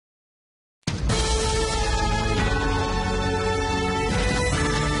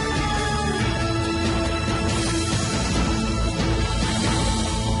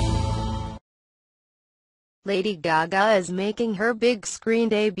Lady Gaga is making her big screen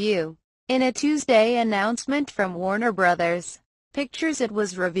debut. In a Tuesday announcement from Warner Bros. Pictures, it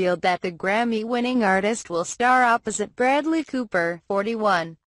was revealed that the Grammy-winning artist will star opposite Bradley Cooper,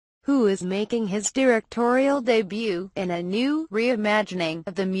 41, who is making his directorial debut in a new reimagining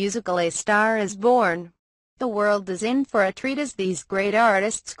of the musical A Star Is Born. The world is in for a treat as these great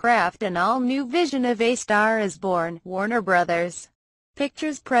artists craft an all-new vision of A Star Is Born, Warner Bros.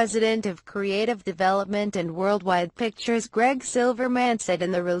 Pictures president of creative development and Worldwide Pictures Greg Silverman said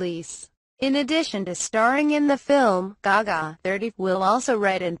in the release. In addition to starring in the film, Gaga, 30, will also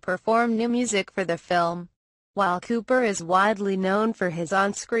write and perform new music for the film. While Cooper is widely known for his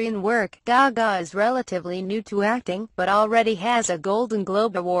on-screen work, Gaga is relatively new to acting, but already has a Golden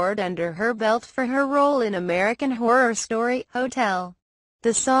Globe Award under her belt for her role in American Horror Story, Hotel.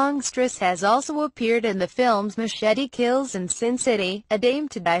 The songstress has also appeared in the films Machete Kills and Sin City, A Dame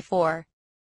to Die For.